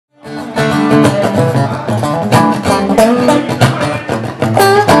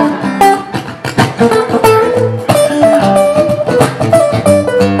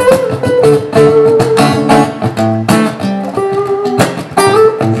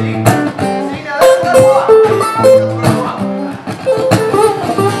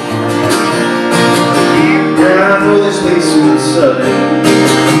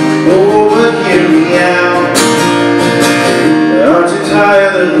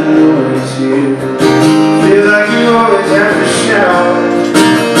know it's you. Feels like you always have to shout.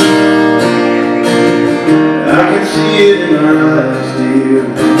 I can see it in our eyes, dear.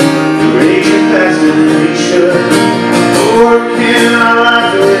 You're raging faster than we should. Working our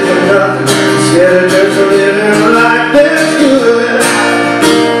lives away for nothing, instead of just living a life that's good.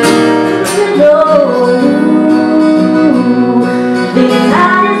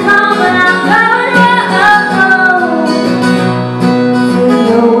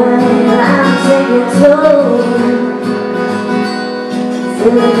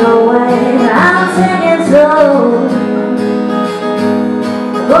 Feeling no way, I'm taking slow.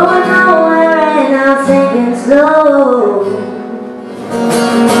 Going nowhere and I'm taking slow.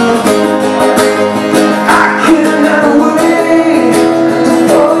 I cannot wait to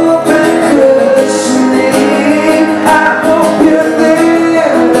open cushioning. I hope you're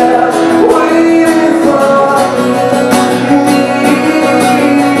there, waiting for me.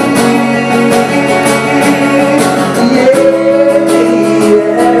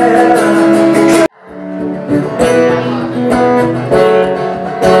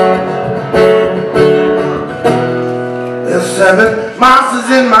 There's 7 monsters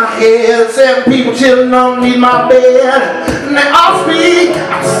in my head, 7 people chilling underneath my bed, and they all speak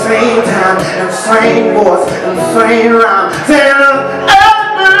at the same time, in the same voice, in the same rhyme, saying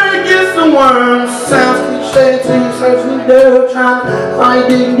everybody gets the worm. Sounds cliche till you search me there, trying to find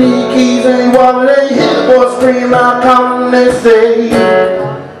dignity, keys ain't what they hit, boys scream out, calling, and they say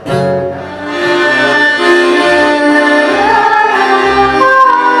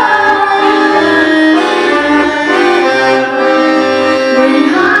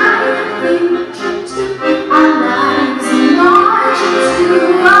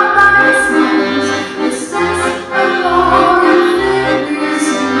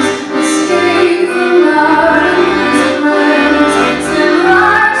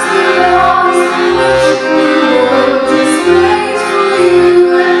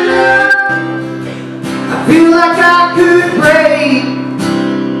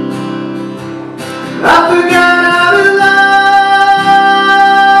I forgot how to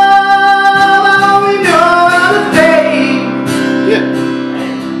love, all we know how to fake. Yeah.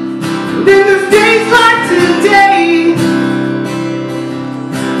 Then there's days like today,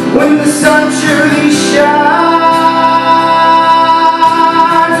 when the sun surely shines.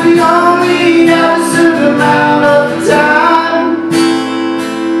 We only have a certain amount of time.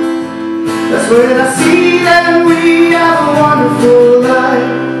 That's when I see